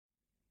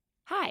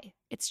Hi,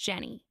 it's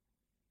Jenny.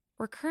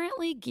 We're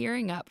currently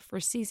gearing up for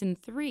Season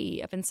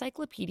 3 of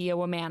Encyclopedia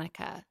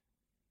Womannica.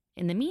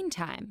 In the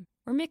meantime,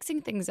 we're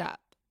mixing things up,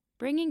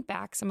 bringing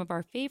back some of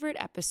our favorite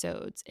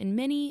episodes in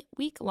mini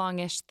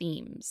week-longish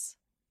themes.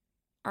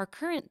 Our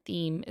current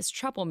theme is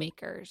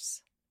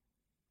Troublemakers.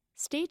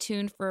 Stay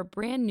tuned for a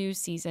brand new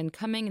season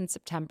coming in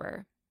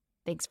September.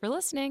 Thanks for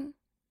listening.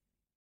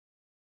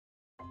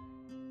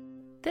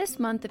 This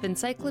month of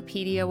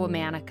Encyclopedia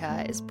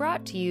Womannica is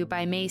brought to you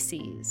by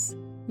Macy's.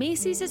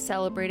 Macy's is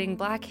celebrating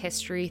Black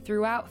history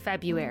throughout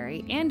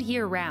February and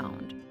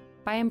year-round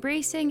by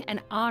embracing and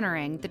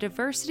honoring the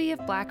diversity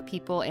of Black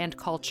people and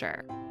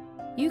culture.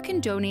 You can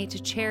donate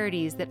to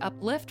charities that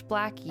uplift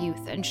Black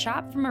youth and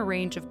shop from a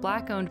range of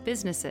Black-owned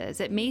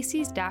businesses at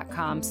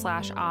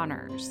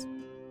macys.com/honors.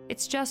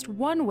 It's just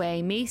one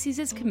way Macy's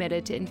is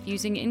committed to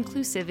infusing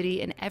inclusivity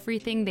in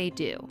everything they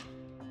do.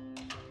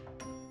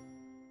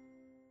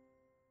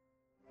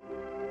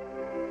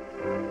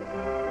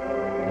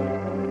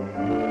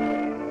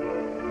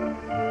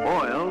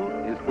 Oil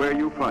is where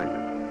you find it,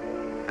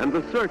 and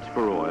the search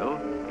for oil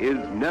is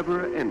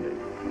never-ending,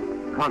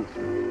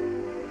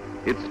 constant.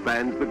 It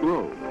spans the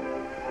globe.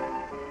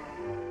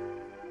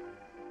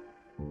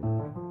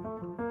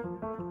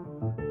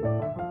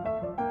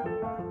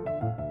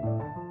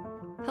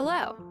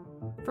 Hello.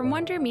 From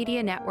Wonder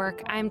Media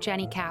Network, I'm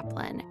Jenny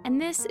Kaplan, and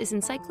this is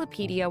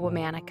Encyclopedia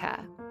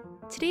Womannica.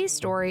 Today's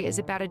story is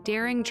about a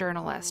daring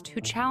journalist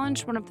who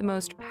challenged one of the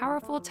most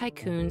powerful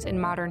tycoons in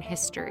modern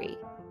history.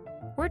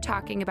 We're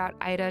talking about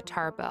Ida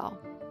Tarbell.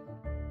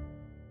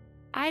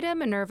 Ida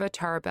Minerva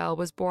Tarbell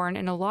was born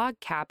in a log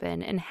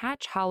cabin in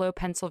Hatch Hollow,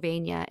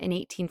 Pennsylvania in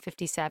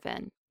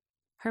 1857.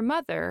 Her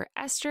mother,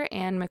 Esther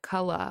Ann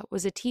McCullough,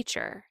 was a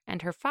teacher,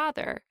 and her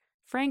father,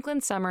 Franklin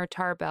Summer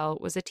Tarbell,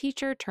 was a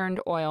teacher turned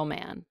oil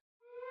man.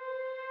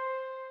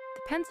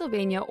 The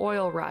Pennsylvania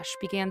oil rush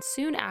began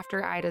soon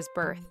after Ida's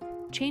birth,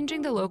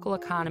 changing the local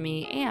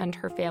economy and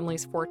her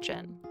family's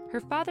fortune. Her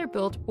father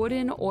built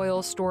wooden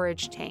oil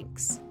storage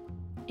tanks.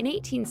 In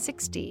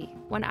 1860,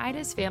 when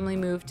Ida's family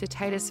moved to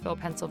Titusville,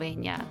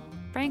 Pennsylvania,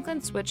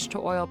 Franklin switched to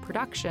oil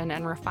production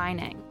and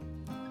refining.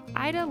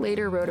 Ida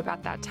later wrote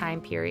about that time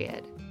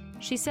period.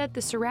 She said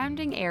the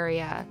surrounding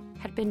area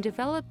had been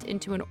developed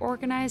into an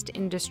organized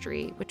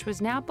industry which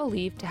was now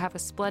believed to have a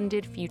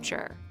splendid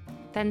future.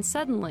 Then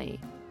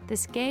suddenly,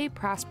 this gay,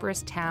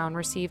 prosperous town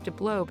received a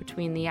blow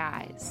between the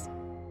eyes.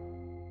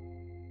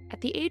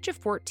 At the age of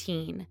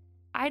 14,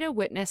 Ida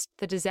witnessed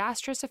the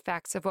disastrous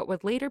effects of what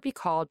would later be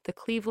called the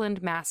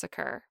Cleveland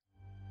Massacre.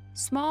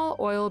 Small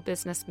oil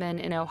businessmen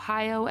in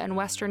Ohio and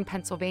western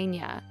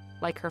Pennsylvania,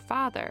 like her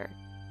father,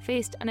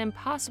 faced an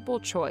impossible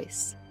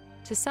choice: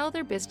 to sell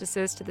their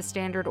businesses to the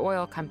Standard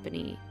Oil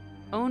Company,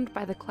 owned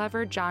by the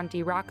clever John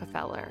D.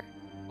 Rockefeller,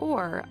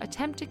 or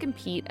attempt to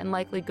compete and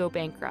likely go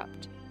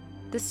bankrupt.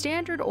 The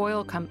Standard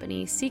Oil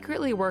Company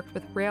secretly worked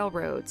with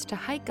railroads to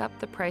hike up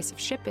the price of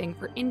shipping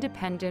for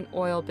independent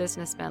oil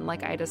businessmen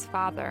like Ida's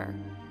father,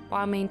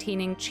 while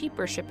maintaining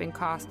cheaper shipping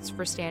costs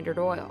for Standard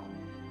Oil.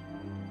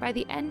 By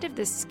the end of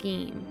this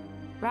scheme,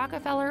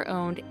 Rockefeller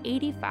owned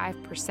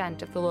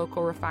 85% of the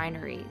local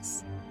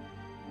refineries.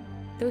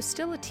 Though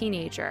still a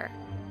teenager,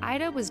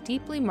 Ida was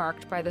deeply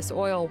marked by this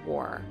oil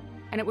war,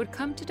 and it would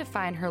come to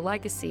define her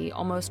legacy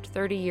almost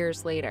 30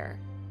 years later.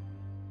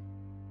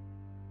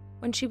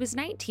 When she was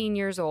 19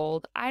 years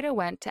old, Ida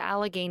went to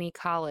Allegheny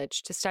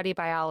College to study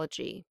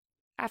biology.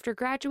 After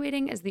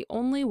graduating as the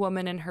only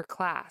woman in her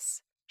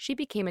class, she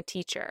became a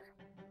teacher.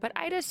 But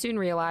Ida soon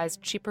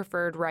realized she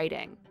preferred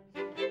writing.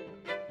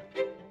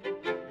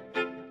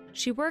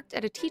 She worked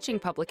at a teaching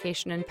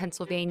publication in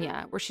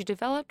Pennsylvania where she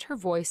developed her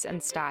voice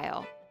and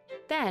style.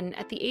 Then,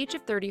 at the age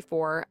of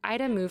 34,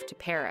 Ida moved to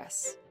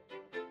Paris.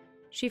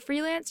 She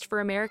freelanced for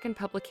American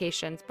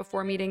publications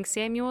before meeting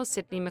Samuel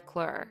Sidney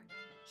McClure.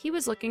 He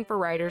was looking for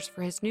writers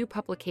for his new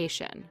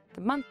publication,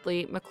 the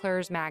monthly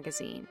McClure's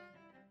Magazine.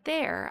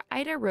 There,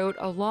 Ida wrote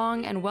a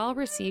long and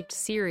well-received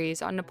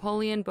series on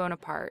Napoleon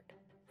Bonaparte,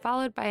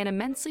 followed by an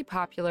immensely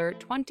popular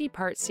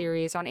 20-part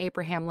series on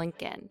Abraham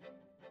Lincoln.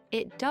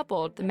 It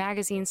doubled the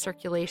magazine's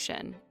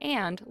circulation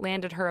and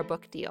landed her a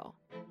book deal.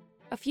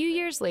 A few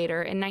years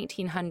later, in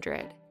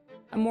 1900,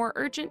 a more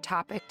urgent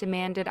topic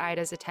demanded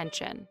Ida's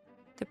attention.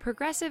 The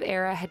Progressive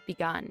Era had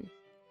begun,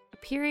 a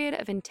period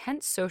of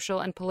intense social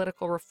and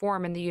political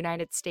reform in the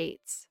United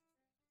States.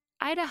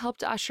 Ida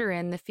helped usher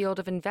in the field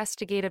of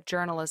investigative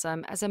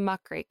journalism as a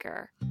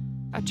muckraker,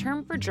 a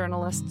term for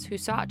journalists who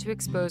sought to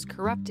expose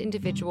corrupt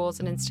individuals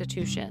and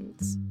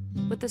institutions.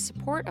 With the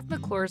support of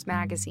McClure's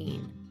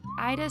Magazine,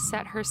 Ida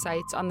set her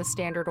sights on the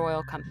Standard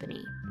Oil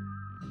Company.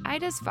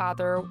 Ida's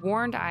father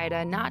warned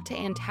Ida not to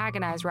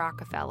antagonize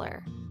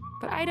Rockefeller,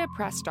 but Ida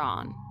pressed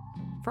on.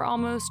 For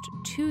almost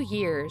 2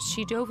 years,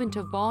 she dove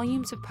into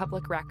volumes of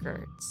public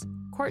records,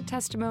 court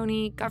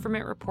testimony,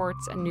 government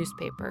reports, and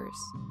newspapers.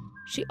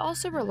 She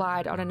also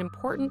relied on an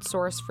important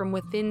source from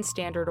within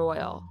Standard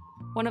Oil.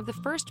 One of the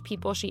first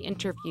people she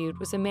interviewed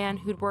was a man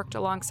who'd worked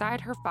alongside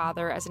her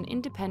father as an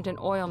independent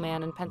oil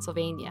man in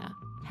Pennsylvania,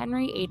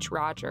 Henry H.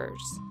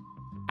 Rogers.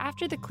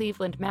 After the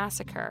Cleveland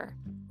Massacre,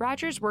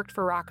 Rogers worked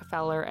for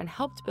Rockefeller and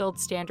helped build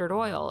Standard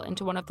Oil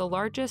into one of the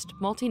largest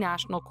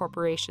multinational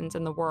corporations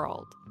in the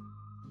world.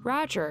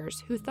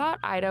 Rogers, who thought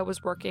Ida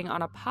was working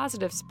on a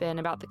positive spin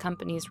about the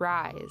company's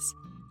rise,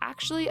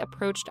 actually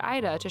approached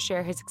Ida to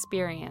share his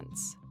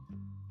experience.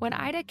 When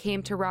Ida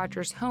came to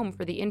Rogers' home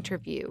for the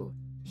interview,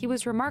 he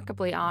was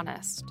remarkably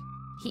honest.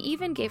 He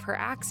even gave her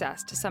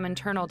access to some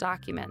internal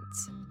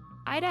documents.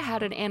 Ida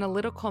had an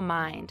analytical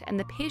mind and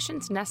the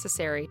patience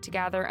necessary to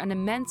gather an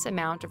immense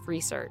amount of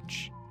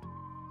research.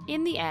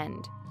 In the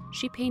end,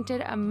 she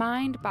painted a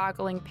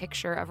mind-boggling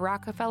picture of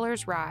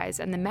Rockefeller's rise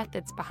and the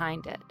methods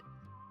behind it.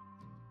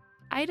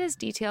 Ida's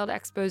detailed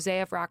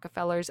exposé of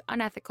Rockefeller's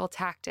unethical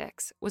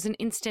tactics was an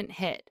instant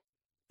hit.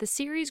 The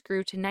series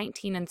grew to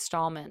 19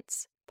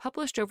 installments,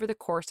 published over the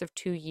course of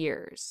 2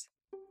 years.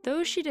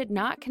 Though she did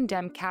not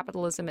condemn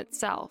capitalism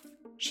itself,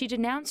 she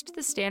denounced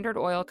the Standard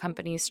Oil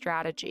Company's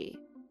strategy.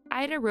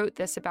 Ida wrote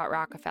this about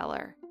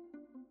Rockefeller: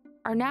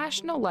 "Our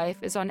national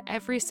life is on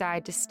every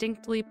side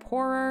distinctly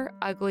poorer,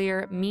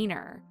 uglier,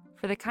 meaner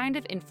for the kind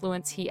of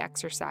influence he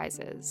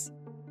exercises."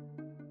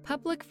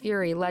 Public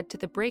fury led to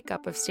the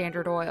breakup of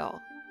Standard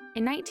Oil.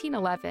 In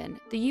 1911,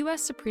 the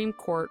U.S. Supreme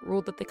Court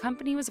ruled that the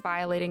company was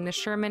violating the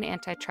Sherman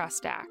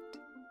Antitrust Act.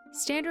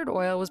 Standard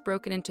Oil was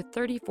broken into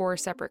 34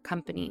 separate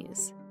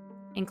companies,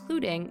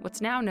 including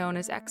what's now known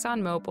as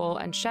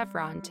ExxonMobil and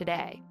Chevron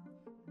today.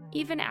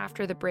 Even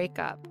after the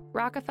breakup,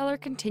 Rockefeller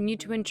continued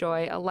to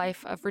enjoy a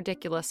life of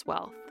ridiculous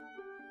wealth.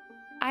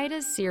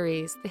 Ida's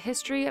series, The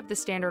History of the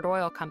Standard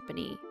Oil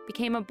Company,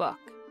 became a book.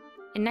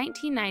 In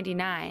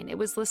 1999, it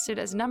was listed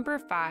as number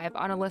 5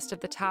 on a list of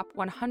the top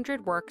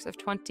 100 works of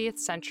 20th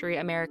century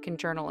American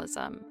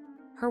journalism.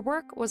 Her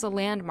work was a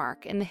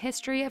landmark in the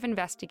history of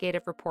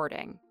investigative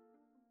reporting.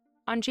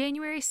 On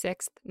January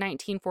 6,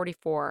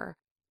 1944,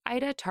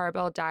 Ida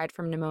Tarbell died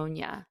from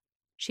pneumonia.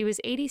 She was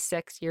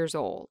 86 years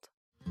old.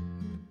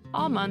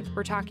 All month,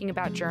 we're talking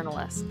about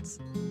journalists.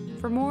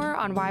 For more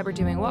on why we're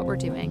doing what we're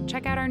doing,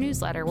 check out our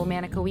newsletter,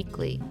 Womanica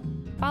Weekly.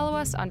 Follow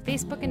us on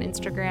Facebook and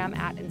Instagram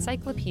at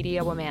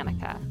Encyclopedia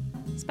Womanica.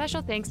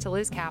 Special thanks to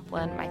Liz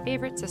Kaplan, my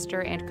favorite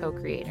sister and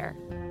co-creator.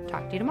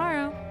 Talk to you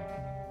tomorrow.